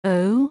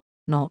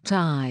"Not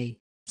I,"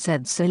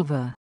 said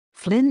Silver.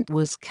 "Flint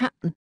was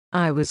captain,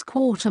 I was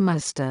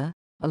quartermaster,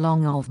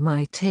 along of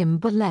my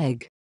timber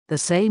leg. The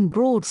same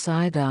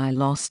broadside I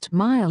lost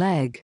my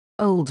leg,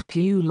 old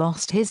Pew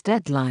lost his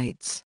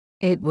deadlights.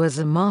 It was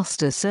a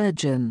master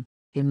surgeon,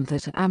 him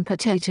that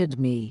amputated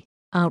me,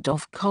 out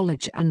of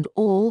college and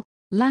all,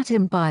 let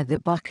him by the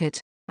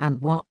bucket, and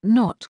what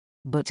not,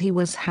 but he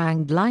was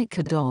hanged like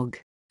a dog,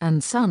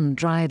 and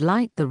sun-dried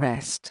like the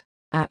rest,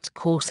 at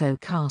Corso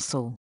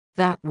Castle.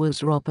 That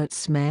was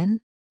Robert's men,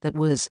 that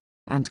was,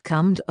 and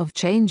comed of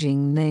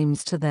changing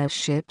names to their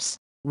ships,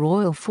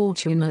 Royal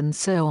Fortune and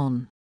so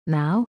on.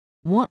 Now,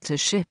 what a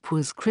ship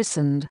was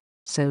christened,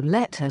 so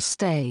let her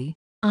stay,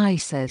 I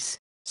says.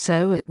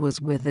 So it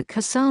was with the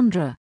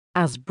Cassandra,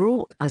 as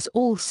brought us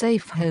all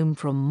safe home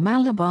from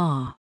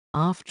Malabar,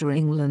 after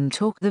England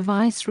took the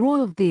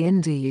Viceroy of the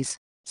Indies.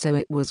 So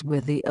it was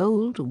with the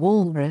old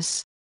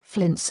Walrus,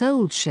 Flint's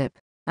old ship,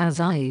 as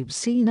I've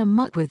seen a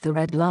muck with the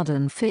red blood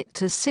and fit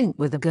to sink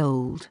with the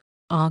gold.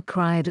 Ah,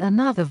 cried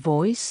another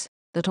voice,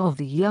 that of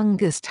the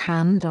youngest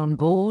hand on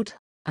board,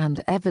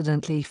 and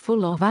evidently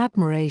full of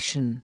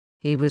admiration.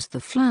 He was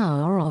the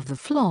flower of the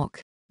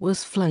flock,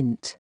 was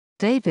Flint.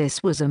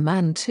 Davis was a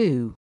man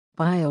too,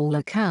 by all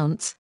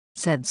accounts,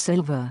 said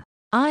Silver.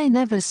 I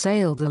never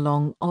sailed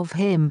along of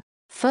him,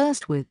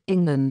 first with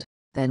England,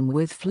 then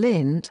with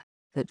Flint,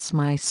 that's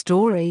my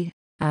story,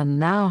 and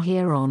now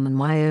here on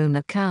my own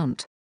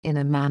account, in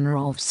a manner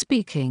of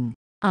speaking,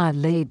 I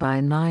lay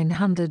by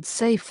 900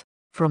 safe,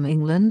 from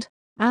England,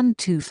 and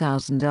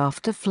 2,000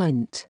 after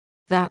Flint.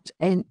 That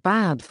ain't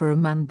bad for a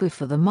man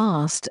before the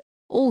mast,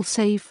 all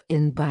safe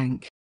in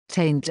bank.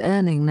 Tain't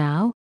earning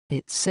now,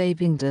 it's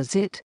saving does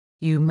it,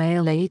 you may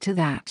lay to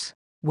that.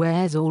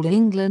 Where's all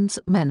England's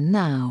men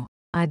now?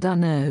 I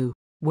dunno.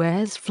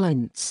 Where's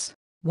Flint's?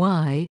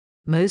 Why,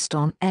 most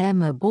on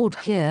 'em aboard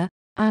here,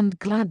 and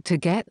glad to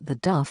get the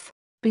duff,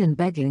 been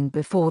begging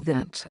before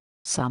that.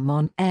 Some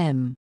on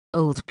 'em,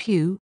 old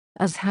Pew,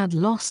 as had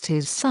lost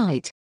his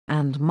sight,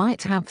 and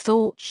might have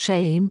thought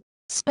shame,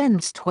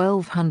 spends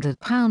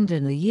 £1,200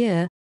 in a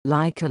year,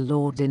 like a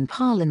lord in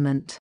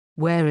Parliament.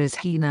 Where is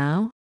he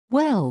now?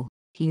 Well,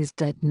 he's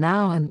dead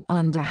now and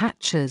under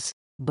hatches,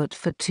 but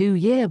for 2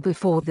 years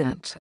before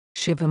that,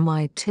 shiver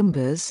my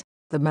timbers,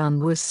 the man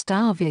was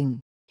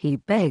starving. He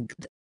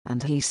begged,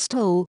 and he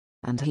stole,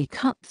 and he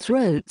cut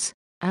throats,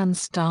 and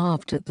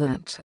starved at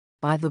that,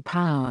 by the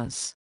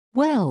powers.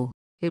 Well,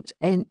 it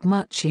ain't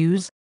much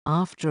use,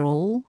 after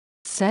all,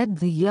 said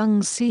the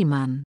young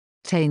seaman.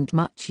 Tain't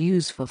much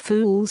use for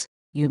fools,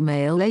 you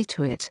may lay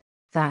to it,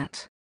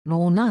 that,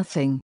 nor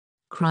nothing,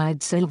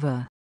 cried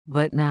Silver.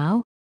 But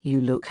now,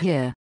 you look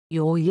here,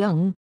 you're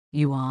young,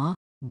 you are,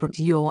 but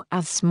you're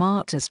as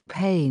smart as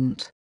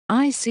paint.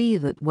 I see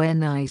that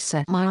when I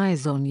set my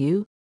eyes on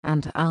you,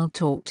 and I'll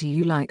talk to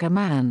you like a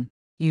man.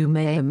 You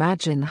may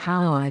imagine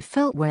how I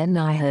felt when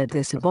I heard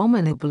this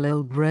abominable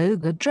old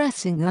rogue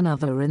addressing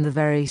another in the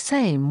very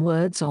same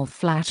words of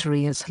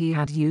flattery as he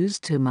had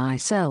used to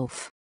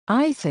myself.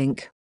 I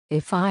think,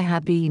 if I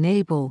had been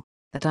able,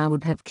 that I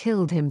would have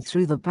killed him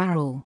through the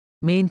barrel.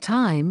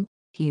 Meantime,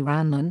 he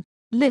ran on,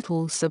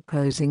 little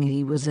supposing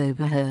he was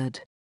overheard.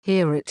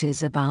 Here it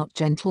is about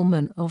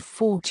gentlemen of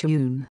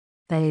fortune.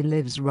 They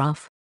lives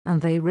rough,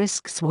 and they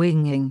risk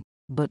swinging,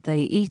 but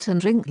they eat and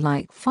drink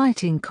like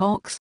fighting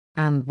cocks,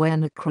 and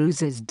when a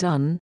cruise is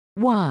done,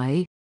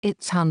 why,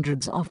 it's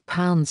hundreds of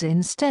pounds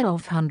instead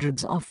of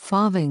hundreds of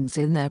farthings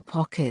in their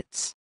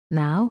pockets.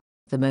 Now,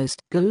 the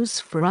most goes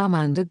for rum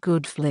and a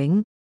good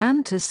fling,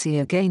 and to sea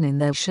again in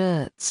their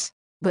shirts.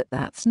 But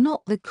that's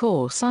not the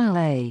course I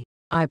lay.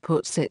 I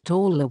puts it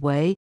all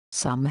away,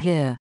 some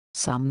here,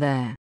 some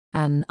there,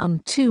 and none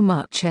too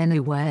much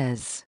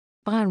anywheres,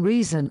 by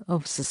reason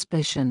of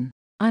suspicion.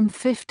 I'm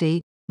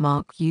 50,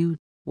 mark you.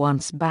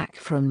 Once back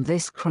from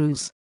this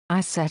cruise, I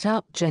set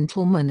up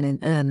gentlemen in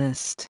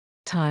earnest.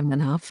 Time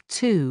enough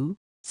too,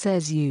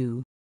 says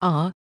you.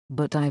 Ah,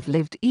 but I've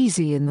lived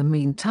easy in the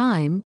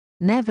meantime,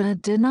 never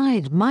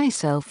denied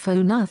myself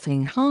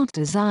nothing heart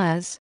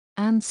desires,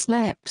 and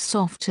slept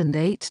soft and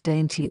ate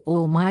dainty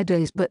all my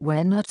days but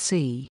when at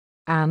sea.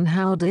 And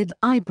how did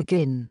I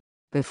begin?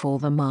 Before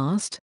the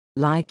mast,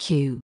 like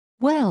you.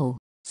 Well,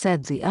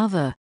 said the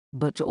other,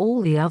 but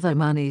all the other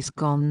money's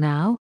gone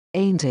now,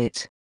 ain't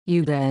it?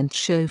 You daren't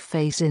show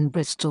face in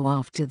Bristol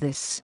after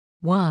this.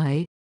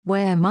 Why,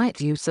 where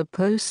might you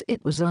suppose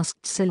it was?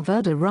 Asked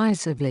Silver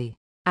derisively.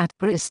 At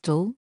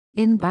Bristol,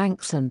 in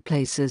banks and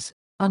places,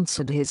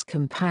 answered his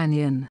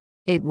companion.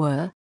 It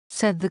were,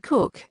 said the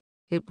cook,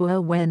 it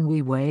were when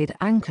we weighed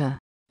anchor,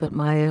 but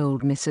my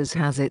old missus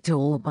has it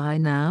all by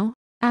now,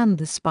 and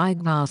the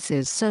spyglass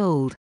is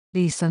sold,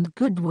 lease and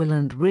goodwill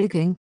and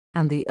rigging,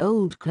 and the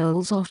old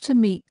girl's off to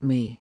meet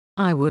me.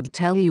 I would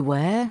tell you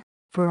where,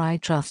 for I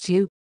trust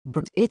you,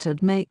 but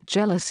it'd make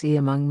jealousy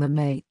among the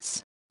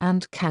mates.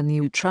 And can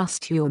you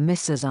trust your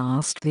missus?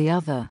 Asked the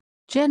other.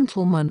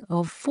 Gentlemen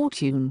of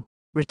fortune,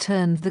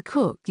 returned the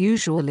cook,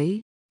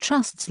 usually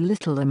trusts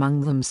little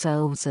among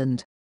themselves,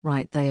 and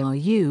right they are,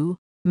 you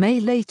may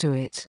lay to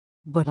it.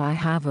 But I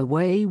have a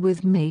way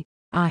with me,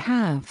 I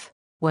have.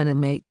 When a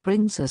mate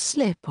brings a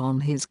slip on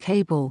his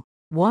cable,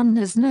 one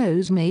as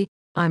knows me,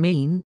 I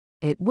mean,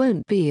 it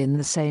won't be in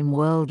the same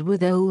world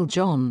with old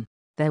John.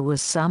 There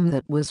was some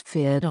that was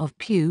feared of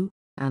Pew,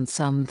 and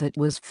some that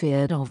was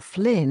feared of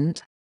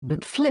Flint,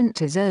 but Flint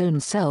his own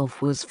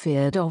self was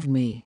feared of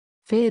me.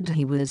 Feared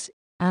he was,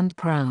 and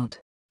proud.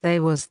 They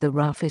was the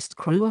roughest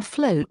crew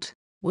afloat,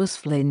 was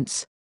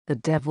Flint's. The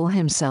devil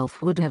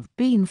himself would have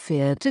been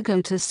feared to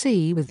go to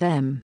sea with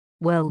them.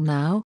 Well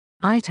now,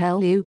 I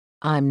tell you,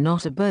 I'm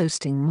not a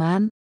boasting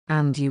man,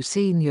 and you've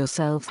seen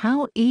yourself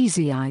how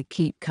easy I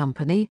keep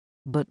company,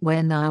 but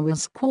when I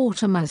was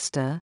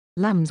quartermaster,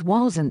 lambs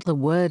wasn't the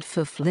word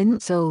for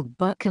Flint's old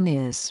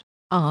buccaneers.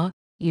 Ah,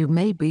 you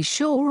may be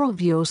sure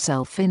of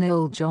yourself in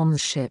old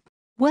John's ship.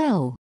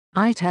 Well,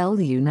 I tell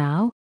you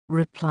now,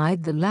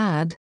 replied the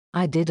lad,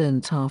 I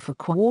didn't half a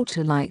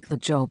quarter like the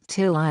job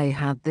till I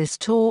had this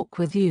talk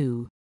with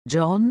you,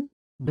 John,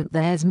 but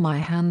there's my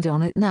hand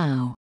on it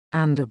now,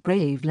 and a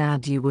brave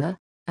lad you were,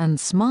 and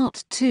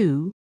smart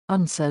too,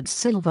 answered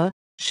Silver,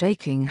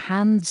 shaking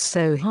hands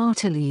so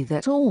heartily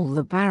that all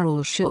the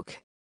barrel shook,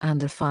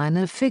 and a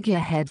finer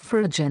figurehead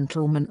for a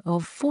gentleman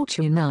of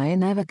fortune I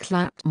never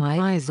clapped my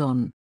eyes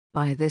on.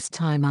 By this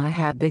time I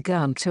had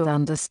begun to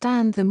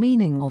understand the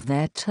meaning of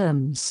their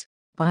terms.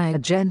 By a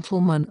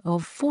gentleman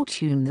of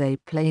fortune they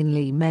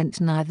plainly meant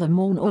neither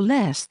more nor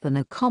less than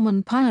a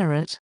common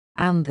pirate,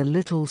 and the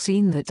little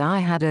scene that I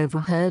had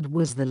overheard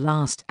was the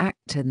last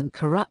act in the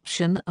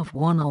corruption of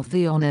one of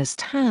the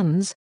honest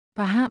hands,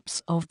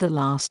 perhaps of the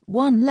last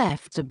one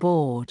left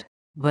aboard.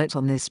 But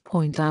on this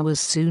point I was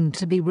soon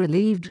to be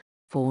relieved,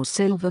 for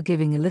Silver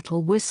giving a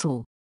little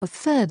whistle, a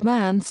third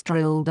man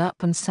strolled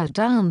up and sat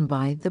down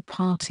by the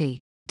party.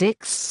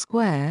 "Dick's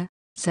square,"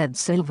 said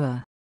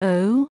Silver.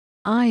 "Oh,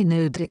 I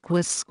know Dick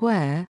was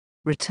square,"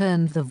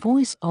 returned the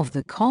voice of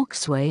the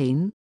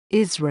coxswain,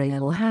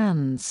 "Israel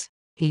hands.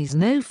 He's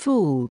no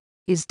fool,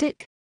 is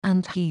Dick,"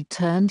 and he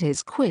turned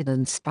his quid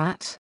and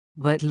spat.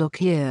 "But look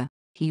here,"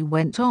 he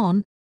went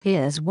on,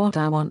 "here's what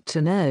I want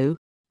to know,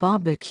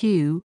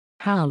 barbecue,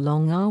 how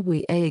long are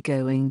we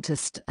going to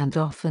stand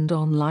off and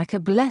on like a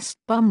blessed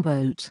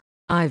bumboat?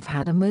 I've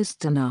had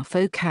a'most enough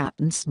o'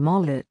 Captain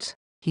Smollett,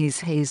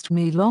 he's hazed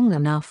me long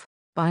enough,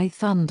 by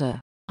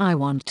thunder. I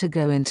want to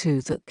go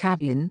into the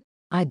cabin,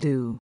 I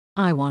do.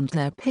 I want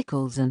their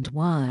pickles and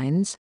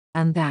wines,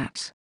 and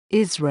that."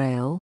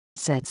 "Israel,"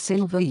 said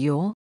Silver,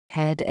 "your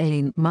head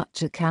ain't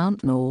much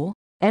account nor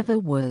ever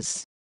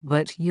was,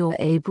 but you're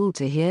able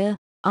to hear,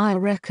 I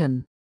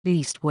reckon.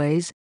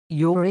 Leastways,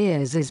 your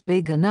ears is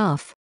big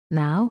enough.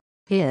 Now,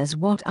 here's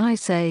what I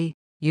say,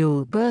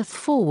 you'll berth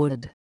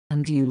forward,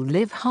 and you'll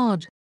live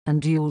hard,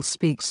 and you'll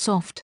speak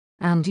soft,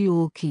 and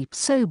you'll keep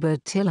sober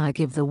till I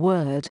give the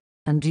word,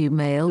 and you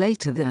may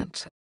later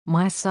that,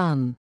 my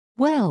son."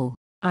 "Well,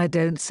 I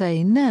don't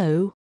say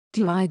no,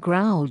 do I?"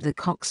 growled the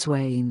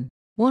coxswain.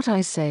 "What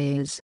I say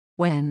is,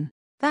 when,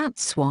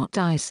 that's what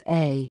I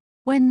say,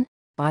 when."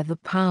 "By the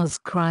powers,"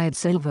 cried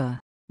Silver.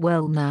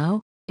 "Well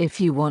now,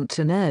 if you want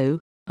to know,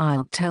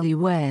 I'll tell you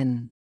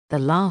when. The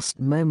last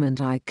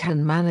moment I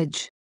can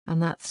manage, and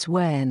that's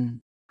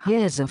when.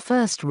 Here's a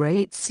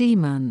first-rate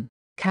seaman,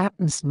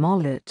 Captain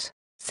Smollett,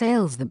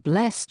 sails the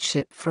blessed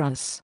ship for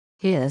us.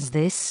 Here's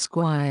this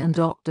squire and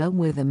doctor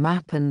with a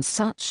map and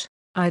such.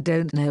 I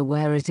don't know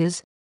where it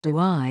is, do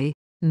I?"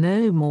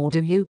 "No more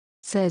do you,"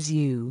 says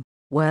you.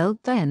 "Well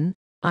then,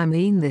 I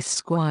mean this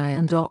squire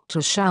and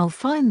doctor shall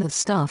find the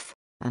stuff,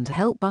 and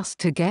help us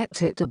to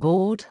get it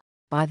aboard.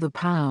 By the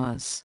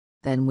powers,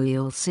 then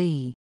we'll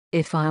see.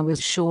 If I was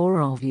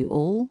sure of you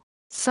all,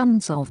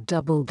 sons of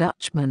double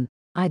Dutchmen,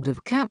 I'd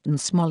have Captain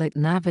Smollett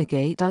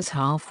navigate us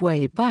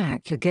halfway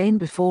back again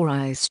before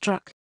I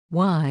struck.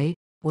 Why,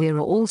 we're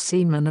all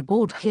seamen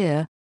aboard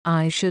here,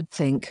 I should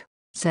think,"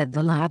 said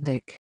the lad.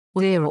 "Dick,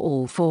 we're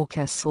all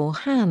forecastle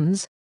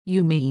hands,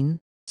 you mean,"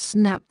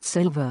 snapped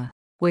Silver.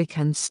 "We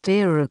can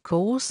steer a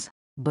course,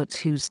 but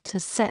who's to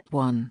set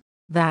one?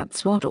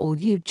 That's what all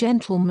you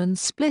gentlemen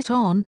split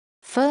on,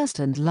 first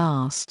and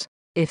last.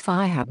 If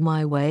I had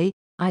my way,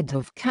 I'd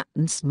have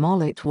Captain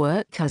Smollett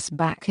work us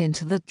back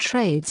into the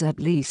trades at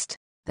least,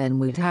 then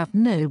we'd have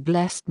no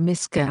blessed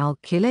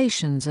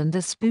miscalculations and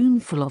a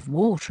spoonful of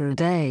water a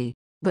day.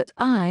 But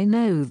I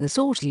know the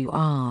sort you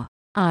are.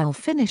 I'll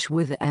finish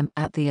with 'em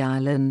at the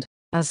island,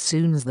 as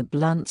soon as the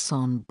blunt's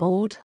on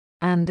board,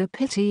 and a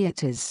pity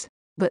it is,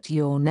 but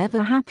you're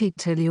never happy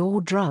till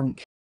you're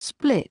drunk.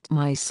 Split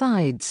my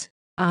sides,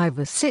 I've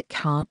a sick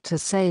heart to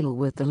sail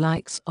with the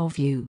likes of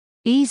you."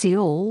 "Easy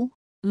all,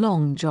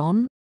 Long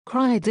John,"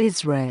 cried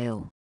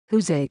Israel,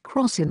 "who's a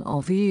crossing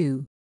of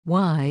you?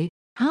 Why,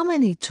 how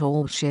many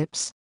tall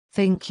ships,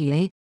 think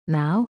ye,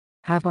 now,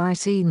 have I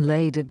seen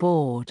laid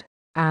aboard,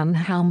 and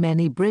how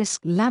many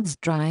brisk lads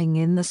drying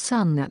in the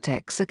sun at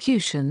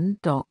Execution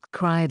Dock?"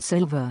 cried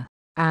Silver.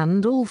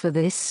 "And all for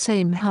this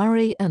same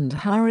hurry and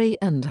hurry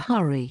and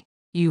hurry.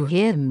 You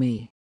hear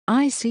me?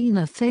 I seen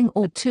a thing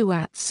or two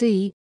at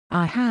sea,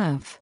 I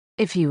have.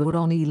 If you would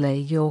only lay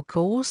your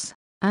course,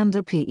 and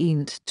a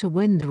peent to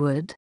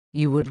windward,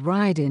 you would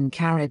ride in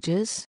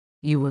carriages,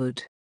 you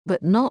would.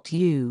 But not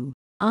you.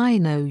 I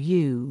know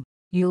you.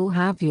 You'll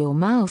have your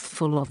mouth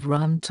full of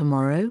rum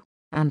tomorrow,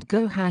 and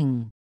go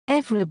hang.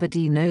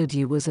 Everybody knowed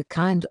you was a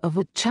kind of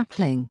a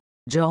chaplain,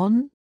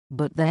 John,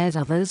 but there's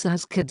others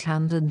as could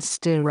hand and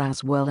steer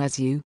as well as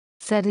you,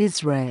 said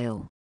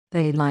Israel.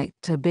 They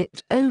liked a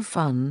bit o'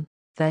 fun,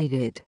 they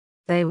did.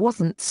 They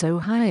wasn't so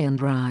high and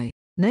dry,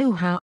 no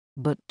how,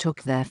 but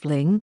took their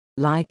fling,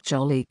 like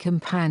jolly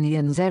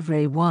companions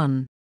every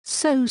one.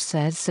 So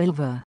says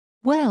Silver.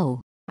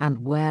 Well,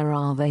 and where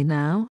are they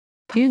now?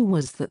 Pew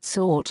was that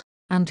sort,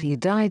 and he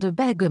died a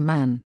beggar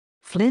man.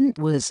 Flint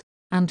was,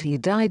 and he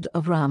died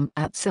of rum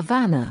at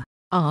Savannah.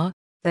 Ah,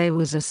 they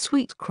was a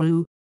sweet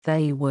crew,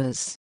 they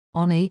was.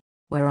 Onny,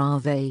 where are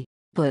they?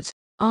 But,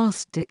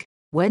 asked Dick,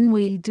 when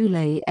we do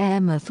lay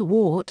 'em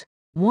athwart,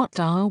 what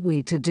are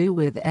we to do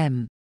with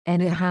 'em?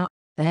 Anyhow,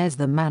 there's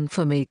the man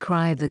for me,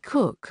 cried the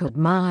cook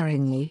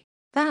admiringly.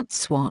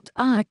 That's what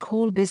I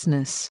call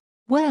business.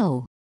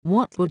 Well,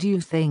 what would you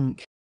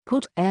think?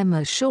 Put 'em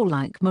ashore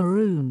like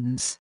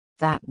maroons.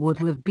 That would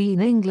have been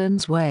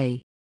England's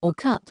way. Or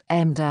cut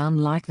 'em down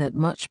like that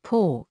much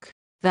pork.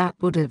 That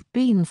would have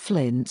been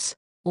Flint's,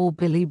 or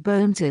Billy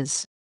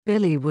Bones's.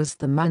 Billy was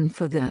the man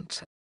for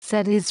that,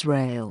 said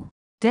Israel.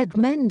 Dead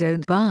men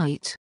don't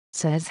bite,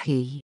 says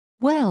he.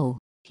 Well,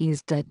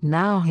 he's dead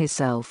now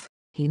hisself.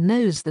 He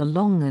knows the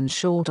long and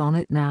short on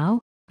it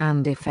now,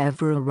 and if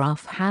ever a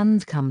rough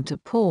hand come to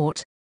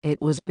port,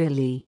 it was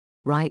Billy.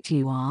 Right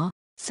you are,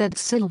 said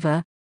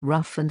Silver,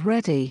 rough and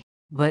ready.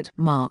 But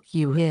mark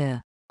you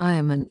here, I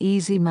am an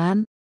easy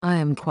man, I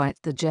am quite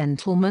the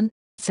gentleman,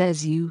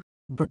 says you,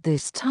 but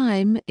this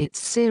time it's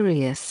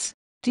serious.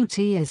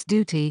 Duty is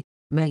duty,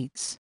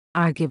 mates.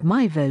 I give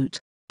my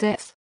vote,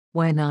 death,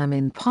 when I'm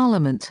in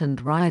Parliament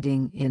and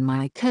riding in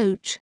my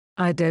coach.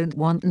 I don't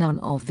want none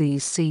of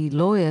these sea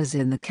lawyers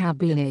in the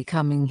cabinet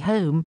coming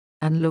home,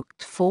 and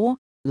looked for,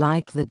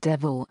 like the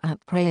devil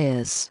at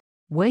prayers.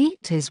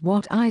 Wait is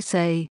what I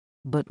say,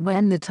 but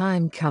when the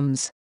time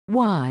comes,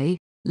 why,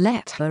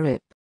 let her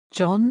rip.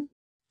 John,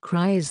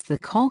 cries the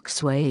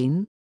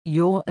coxswain,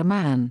 you're a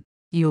man.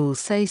 You'll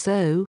say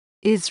so,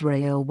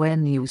 Israel,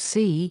 when you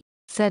see,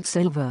 said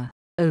Silver.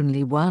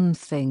 Only one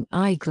thing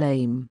I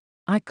claim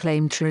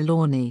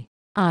Trelawney.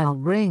 I'll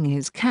wring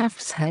his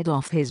calf's head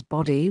off his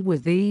body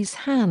with these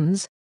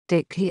hands,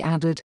 Dick, he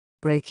added,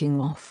 breaking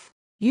off.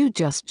 You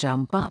just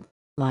jump up,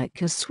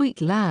 like a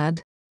sweet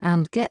lad,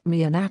 and get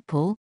me an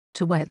apple,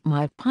 to wet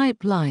my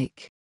pipe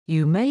like.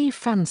 You may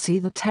fancy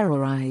the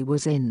terror I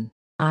was in.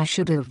 I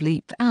should have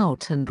leaped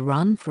out and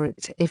run for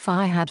it if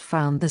I had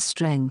found the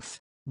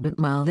strength, but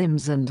my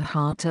limbs and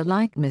heart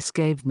alike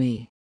misgave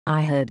me.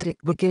 I heard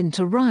Dick begin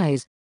to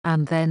rise,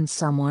 and then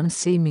someone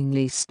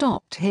seemingly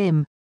stopped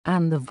him,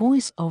 and the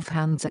voice of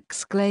Hans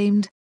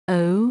exclaimed,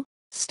 "Oh,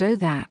 stow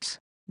that!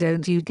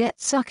 Don't you get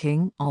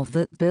sucking of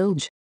that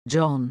bilge,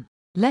 John.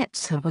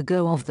 Let's have a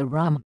go of the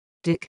rum,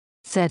 Dick,"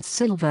 said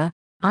Silver.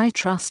 "I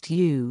trust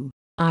you.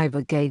 I've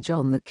a gauge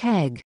on the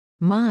keg,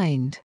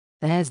 mind,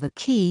 there's the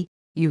key.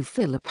 You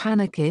fill a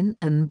pannikin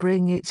and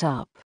bring it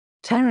up."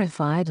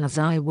 Terrified as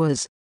I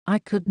was, I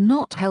could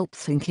not help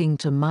thinking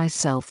to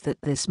myself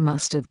that this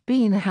must have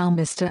been how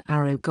Mr.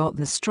 Arrow got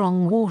the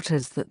strong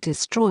waters that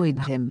destroyed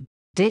him.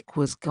 Dick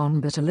was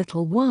gone but a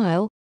little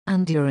while,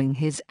 and during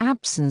his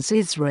absence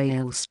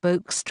Israel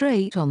spoke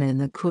straight on in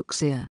the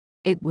cook's ear.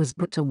 It was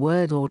but a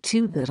word or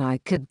two that I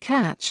could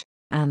catch,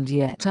 and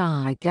yet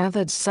I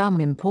gathered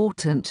some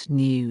important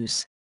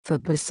news, for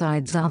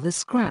besides other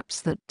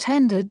scraps that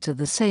tended to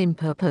the same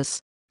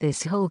purpose,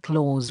 this whole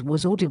clause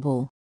was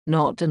audible.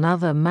 Not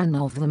another man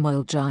of the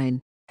Mulgine,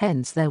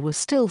 hence there were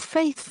still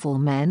faithful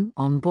men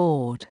on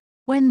board.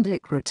 When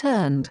Dick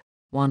returned,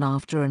 one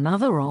after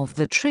another of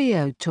the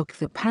trio took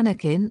the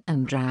pannikin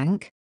and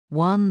drank,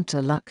 one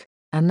to Luck,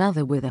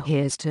 another with a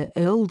here's to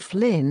old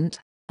Flint,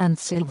 and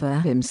Silver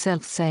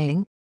himself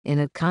saying, in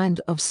a kind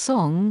of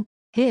song,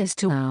 "Here's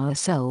to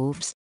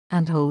ourselves,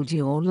 and hold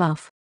your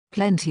luff,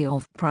 plenty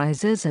of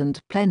prizes and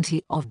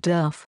plenty of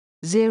duff."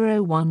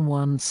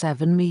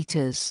 0117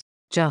 meters.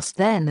 Just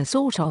then a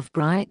sort of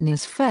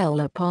brightness fell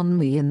upon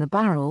me in the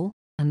barrel,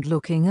 and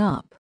looking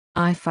up,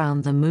 I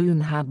found the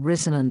moon had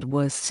risen and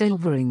was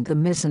silvering the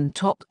mizzen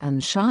top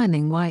and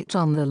shining white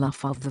on the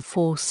luff of the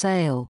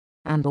foresail,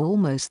 and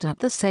almost at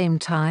the same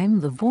time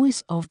the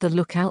voice of the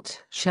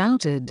lookout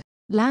shouted,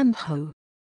 "Land ho!"